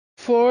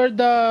for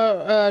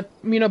the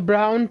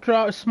brown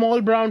trout,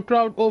 small brown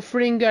trout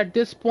offering at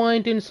this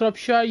point in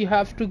Sciropescire, you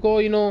have to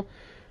go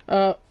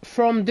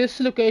from this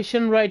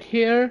location right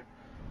here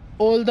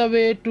all the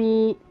way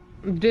to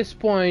this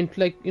point,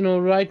 like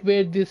right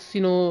where this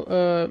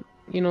what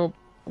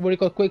do you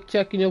call quick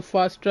check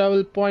fast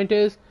travel point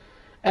is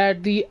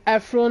at the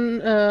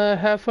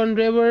Heffron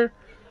River.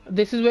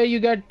 This is where you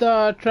get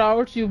the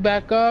trouts. You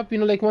back up,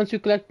 like once you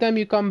collect them,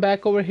 you come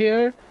back over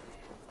here,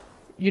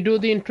 you do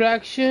the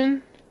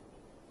interaction,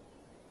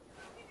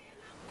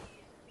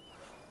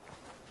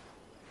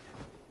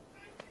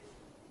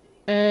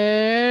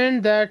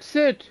 and that's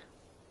it.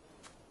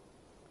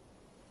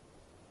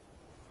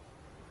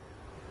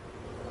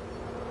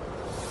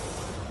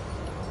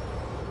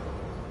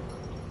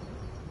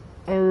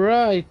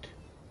 Alright,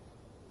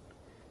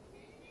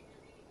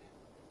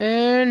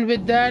 and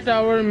with that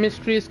our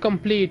mystery is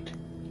complete.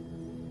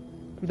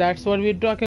 That's what we're talking